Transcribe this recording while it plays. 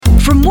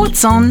From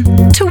what's on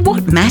to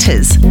what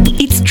matters,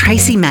 it's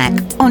Tracy Mack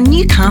on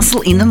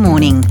Newcastle in the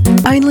Morning,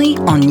 only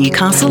on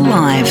Newcastle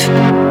Live.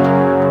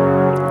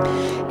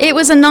 It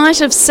was a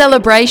night of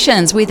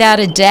celebrations, without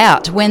a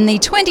doubt, when the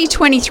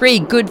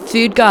 2023 Good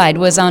Food Guide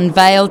was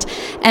unveiled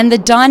and the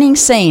dining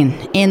scene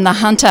in the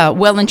Hunter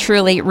well and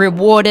truly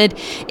rewarded.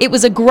 It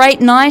was a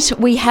great night.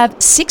 We have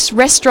 6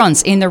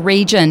 restaurants in the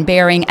region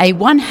bearing a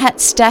one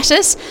hat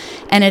status,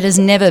 and it has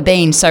never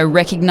been so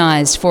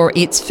recognised for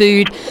its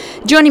food.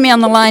 Joining me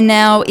on the line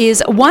now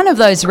is one of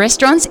those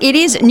restaurants. It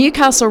is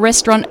Newcastle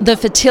restaurant The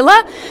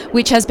Flotilla,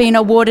 which has been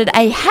awarded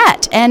a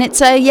hat, and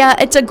it's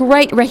a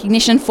great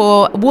recognition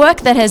for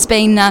work that has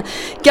been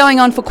going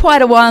on for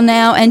quite a while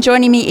now. And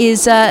joining me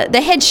is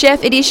the head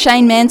chef. It is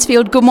Shayne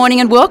Mansfield. Good morning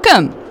and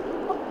welcome.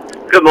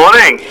 Good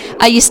morning.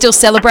 Are you still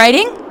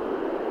celebrating?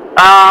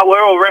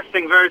 We're all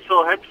resting very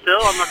sore heads still,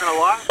 I'm not going to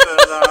lie.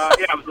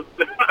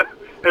 But,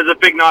 it was a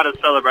big night of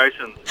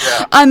celebrations.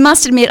 Yeah. I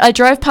must admit, I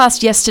drove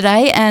past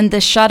yesterday and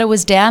the shutter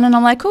was down, and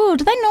I'm like, oh,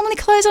 do they normally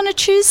close on a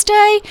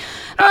Tuesday?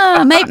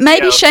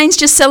 Maybe Yeah. Shane's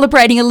just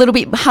celebrating a little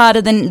bit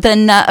harder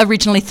than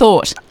originally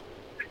thought.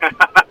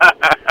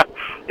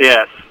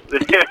 Yes.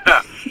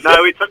 Yeah.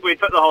 No, we took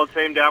the whole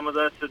team down with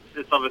us.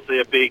 It's obviously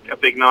a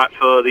big night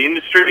for the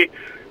industry.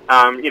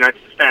 To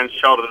stand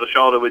shoulder to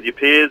shoulder with your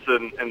peers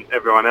and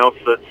everyone else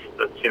that's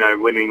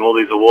winning all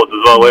these awards as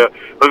well. We're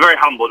very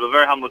humbled. We're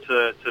very humbled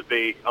to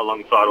be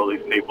alongside all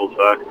these people.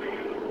 So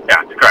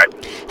yeah, it's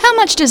great. How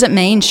much does it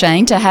mean,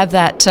 Shayne, to have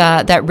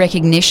that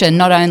recognition,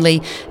 not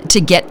only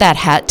to get that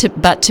hat,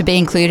 but to be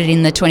included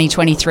in the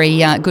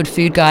 2023 Good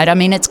Food Guide? I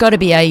mean, it's got to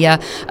be a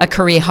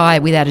career high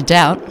without a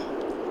doubt.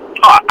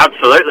 Oh,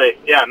 absolutely.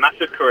 Yeah,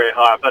 massive career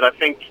high. But I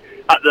think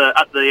at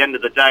the end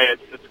of the day,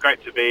 it's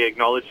great to be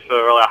acknowledged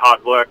for all our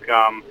hard work.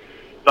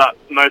 But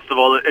most of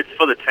all, it's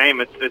for the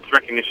team. It's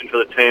recognition for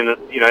the team that,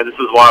 this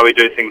is why we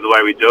do things the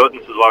way we do it.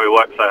 And this is why we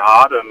work so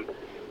hard. And,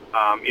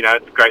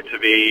 it's great to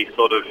be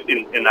sort of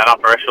in that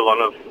upper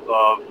echelon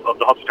of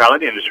the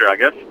hospitality industry, I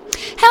guess.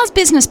 How's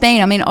business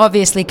been? I mean,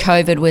 obviously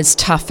COVID was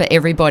tough for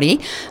everybody.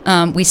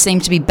 We seem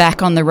to be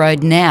back on the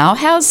road now.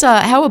 How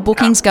are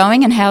bookings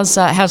going, and how's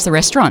the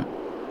restaurant?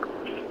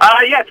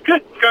 Yeah, it's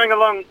good. It's going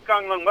along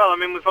well. I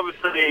mean, we've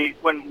obviously,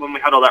 when we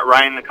had all that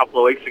rain a couple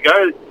of weeks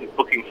ago,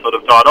 bookings sort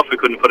of died off. We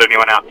couldn't put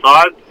anyone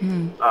outside.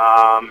 And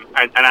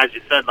as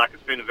you said,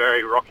 it's been a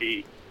very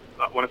rocky,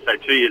 I want to say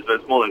 2 years, but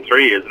it's more than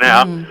 3 years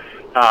now,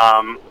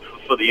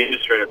 for the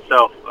industry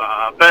itself.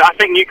 But I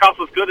think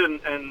Newcastle's good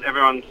and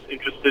everyone's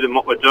interested in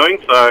what we're doing,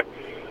 so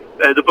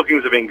the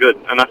bookings have been good.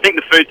 And I think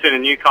the food scene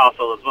in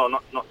Newcastle as well,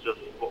 not just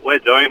what we're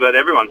doing, but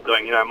everyone's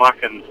doing.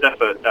 Mike and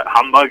Steph at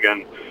Humbug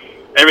and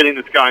everything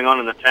that's going on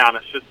in the town,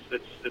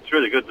 it's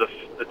really good.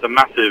 It's a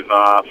massive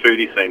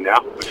foodie scene now,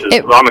 which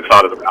is what I'm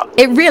excited about.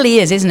 It really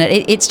is, isn't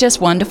it? It's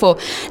just wonderful.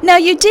 Now,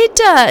 you did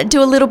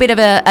do a little bit of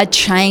a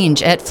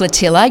change at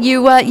Flotilla.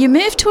 You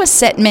moved to a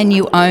set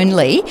menu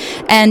only,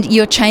 and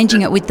you're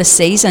changing it with the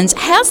seasons.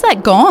 How's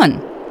that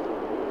gone?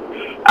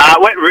 It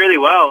went really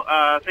well.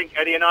 I think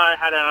Eddie and I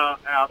had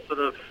our sort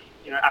of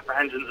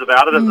apprehensions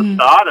about it at the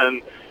start,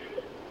 and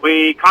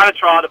we kind of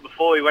tried it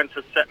before we went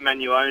to set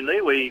menu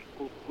only. We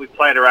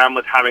played around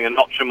with having an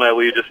option where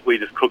we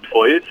just cooked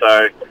for you.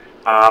 So,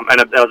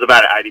 and there was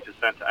about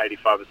 80% to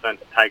 85%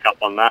 take up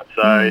on that.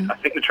 So I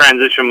think the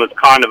transition was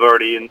kind of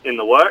already in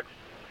the works.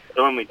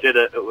 So when we did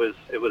it, it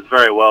was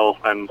very well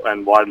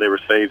and widely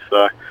received.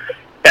 So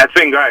yeah, it's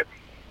been great.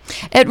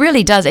 It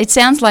really does. It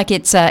sounds like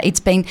it's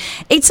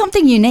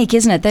something unique,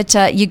 isn't it?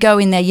 That you go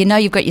in there,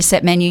 you've got your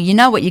set menu, you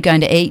know what you're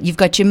going to eat, you've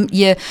got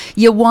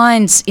your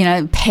wines,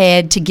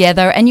 paired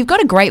together, and you've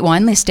got a great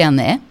wine list down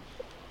there.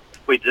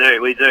 We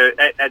do.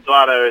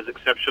 Eduardo is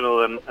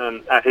exceptional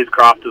and at his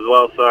craft as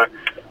well. So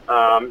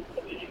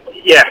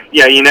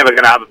you're never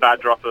going to have a bad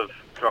drop of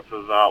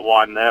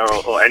wine there, or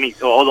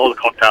all the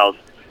cocktails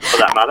for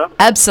that matter.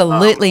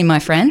 Absolutely, my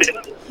friend.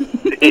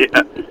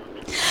 Yeah.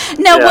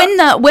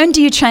 Now, when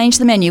do you change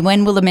the menu?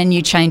 When will the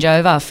menu change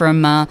over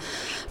from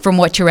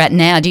what you're at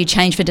now? Do you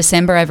change for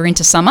December over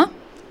into summer?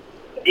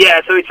 Yeah,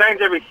 so we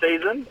change every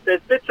season.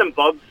 There's bits and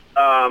bobs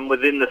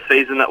within the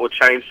season that will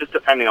change, just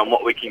depending on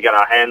what we can get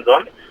our hands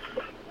on.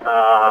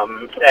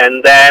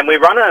 And then we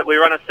run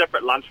a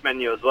separate lunch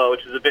menu as well,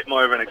 which is a bit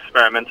more of an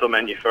experimental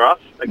menu for us.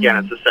 Again,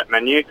 it's a set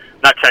menu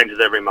that changes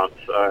every month,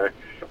 so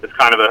it's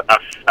kind of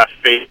a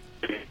feed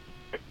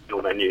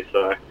menu.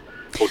 So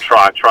we'll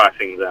try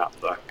things out.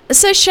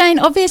 So Shayne,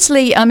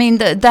 obviously, I mean,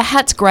 the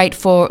hat's great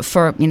for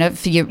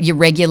your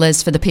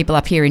regulars, for the people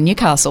up here in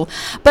Newcastle,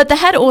 but the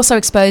hat also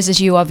exposes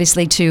you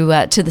obviously to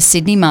the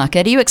Sydney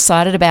market. Are you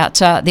excited about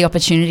the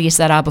opportunities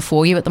that are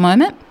before you at the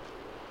moment?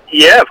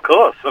 Yeah, of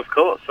course.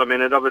 I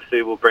mean, it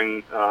obviously will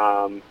bring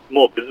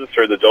more business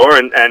through the door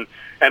and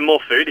more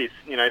foodies.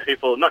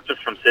 People not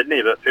just from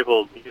Sydney, but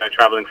people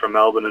travelling from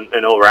Melbourne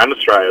and all around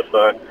Australia.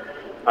 So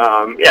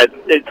yeah,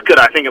 it's good.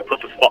 I think it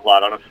puts a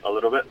spotlight on us a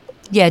little bit.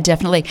 Yeah,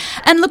 definitely.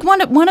 And look,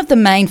 one of the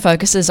main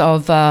focuses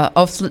of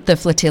the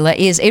Flotilla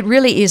is it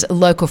really is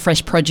local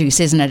fresh produce,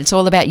 isn't it? It's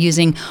all about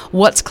using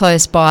what's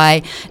close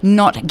by,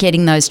 not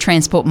getting those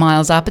transport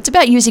miles up. It's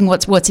about using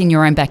what's in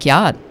your own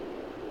backyard.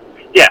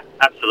 Yeah,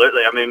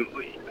 absolutely. I mean,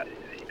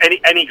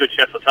 any good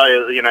chef will tell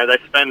you, they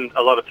spend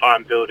a lot of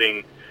time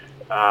building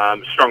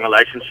strong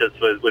relationships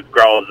with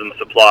growers and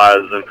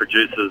suppliers and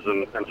producers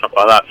and stuff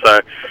like that. So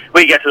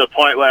we get to the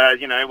point where,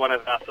 one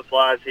of our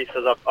suppliers, he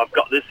says, I've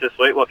got this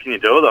week, what can you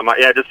do with it? I'm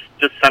like, yeah,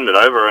 just send it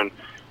over and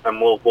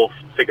we'll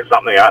figure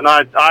something out.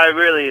 And I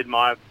really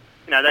admire,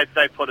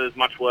 they put as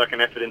much work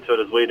and effort into it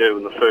as we do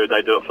in the food.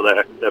 They do it for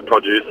their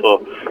produce or,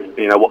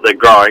 what they're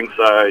growing.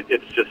 So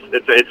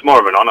it's more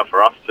of an honour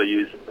for us to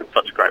use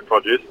such great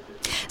produce.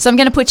 So I'm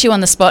going to put you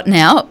on the spot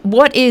now.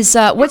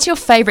 What's your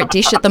favourite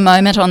dish at the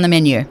moment on the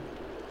menu?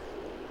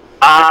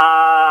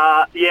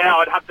 Yeah,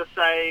 I'd have to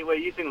say we're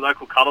using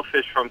local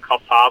cuttlefish from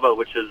Coffs Harbour,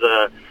 which is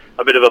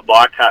a bit of a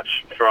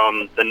bycatch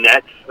from the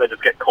nets. They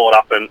just get caught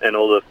up in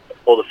all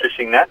the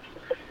fishing nets,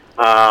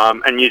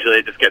 and usually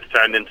it just gets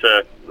turned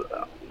into,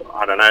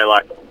 I don't know,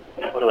 like,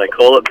 what do they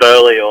call it,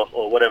 burley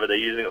or whatever they're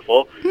using it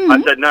for. Mm-hmm.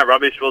 I said, no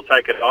rubbish, we'll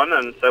take it on,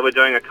 and so we're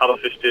doing a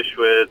cuttlefish dish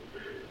with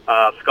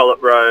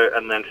scallop roe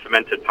and then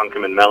fermented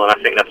pumpkin and melon. I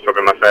think that's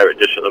probably my favourite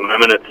dish at the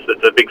moment.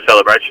 It's a big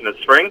celebration of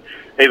spring,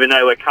 even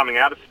though we're coming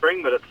out of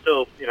spring, but it's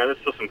still, there's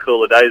still some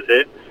cooler days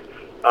here.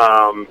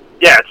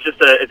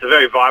 It's a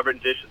very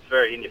vibrant dish. It's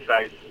very in your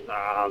face,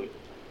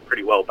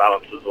 pretty well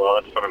balanced as well.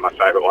 That's probably my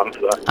favourite one.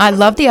 So. I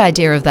love the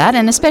idea of that,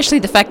 and especially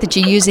the fact that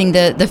you're using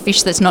the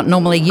fish that's not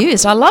normally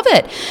used. I love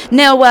it.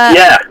 Now,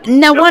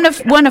 Now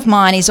one of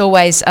mine is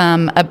always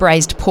a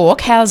braised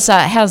pork. How's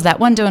that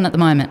one doing at the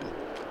moment?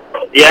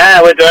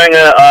 Yeah, we're doing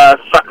a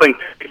suckling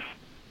pig.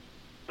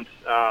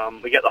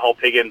 We get the whole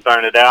pig in,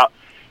 bone it out.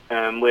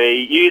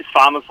 We use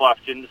Farmer's Life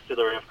Gin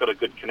Distillery. I've got a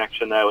good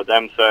connection there with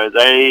them. So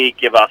they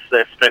give us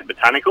their spent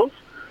botanicals,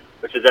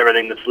 which is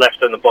everything that's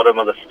left in the bottom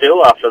of the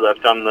still after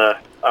they've done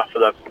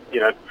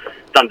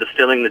done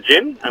distilling the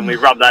gin, and we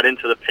rub that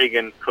into the pig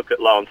and cook it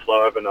low and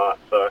slow overnight.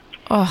 So.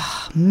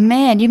 Oh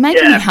man, you're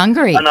making me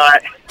hungry. And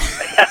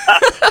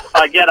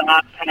I get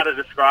asked how to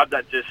describe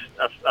that dish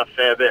a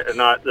fair bit, and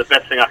the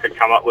best thing I could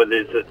come up with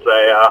is it's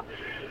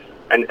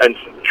and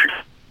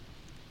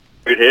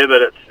food here,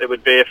 but it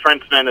would be a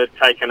Frenchman had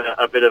taken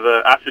a bit of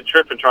an acid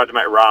trip and tried to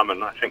make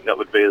ramen. I think that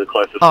would be the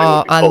closest thing.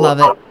 Oh, I love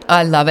it.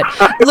 I love it.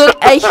 Look,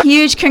 a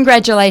huge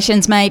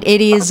congratulations, mate.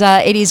 It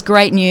is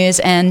great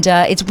news, and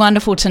it's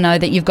wonderful to know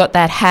that you've got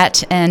that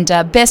hat, and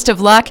best of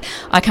luck.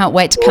 I can't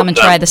wait to come and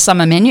try the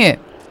summer menu.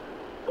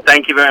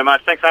 Thank you very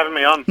much. Thanks for having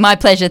me on. My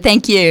pleasure.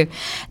 Thank you.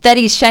 That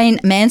is Shayne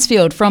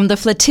Mansfield from the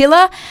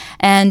Flotilla,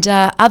 and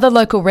other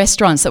local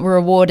restaurants that were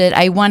awarded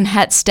a one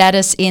hat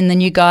status in the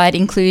new guide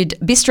include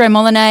Bistro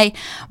Molinet,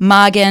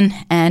 Margan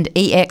and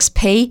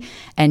EXP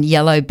and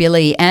Yellow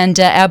Billy. And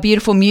our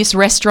beautiful Muse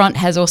restaurant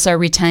has also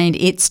retained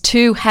its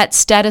 2 hat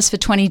status for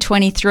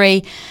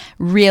 2023.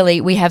 Really,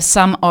 we have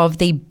some of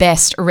the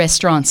best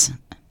restaurants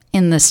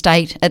in the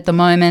state at the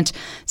moment,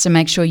 so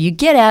make sure you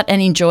get out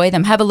and enjoy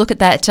them. Have a look at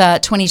that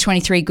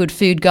 2023 Good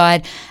Food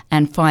Guide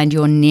and find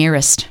your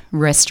nearest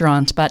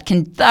restaurant, but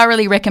can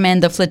thoroughly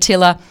recommend the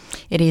Flotilla.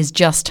 It is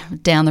just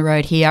down the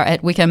road here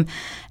at Wickham,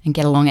 and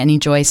get along and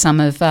enjoy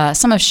some of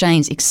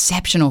Shayne's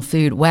exceptional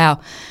food.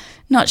 Wow,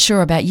 not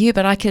sure about you,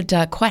 but I could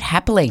quite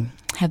happily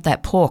have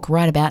that pork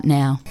right about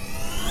now.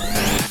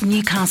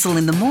 Newcastle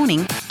in the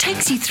Morning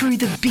takes you through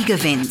the big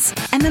events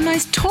and the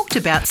most talked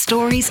about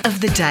stories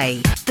of the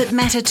day that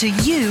matter to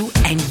you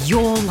and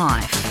your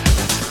life.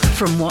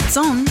 From what's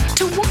on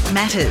to what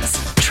matters,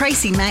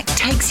 Tracy Mack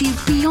takes you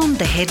beyond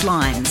the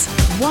headlines,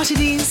 what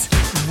it is,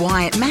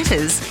 why it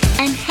matters,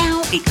 and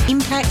how it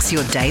impacts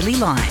your daily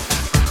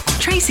life.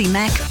 Tracy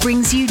Mack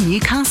brings you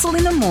Newcastle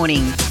in the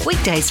Morning,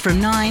 weekdays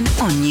from 9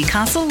 on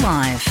Newcastle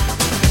Live.